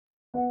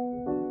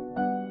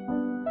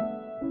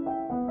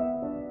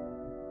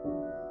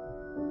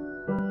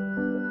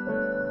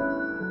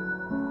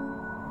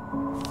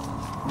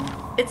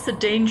It's a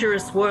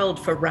dangerous world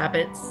for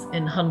rabbits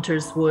in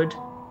Hunter's Wood.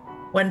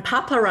 When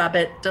Papa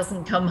Rabbit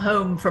doesn't come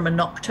home from a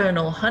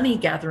nocturnal honey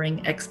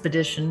gathering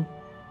expedition,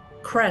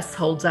 Cress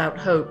holds out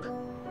hope,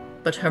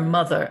 but her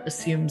mother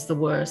assumes the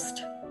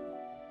worst.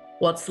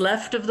 What's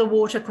left of the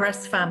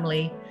Watercress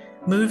family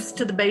moves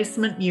to the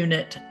basement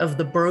unit of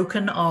the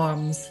Broken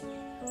Arms,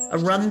 a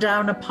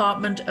rundown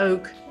apartment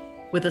oak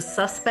with a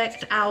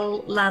suspect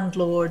owl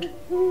landlord,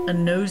 a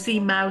nosy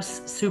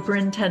mouse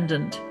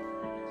superintendent,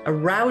 a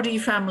rowdy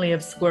family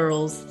of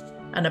squirrels,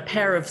 and a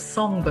pair of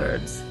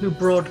songbirds who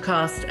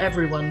broadcast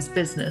everyone's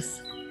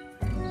business.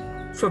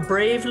 For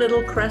brave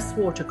little Cress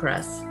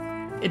Watercress,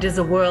 it is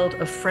a world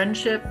of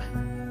friendship,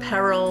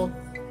 peril,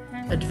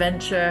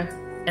 adventure,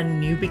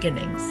 and new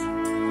beginnings.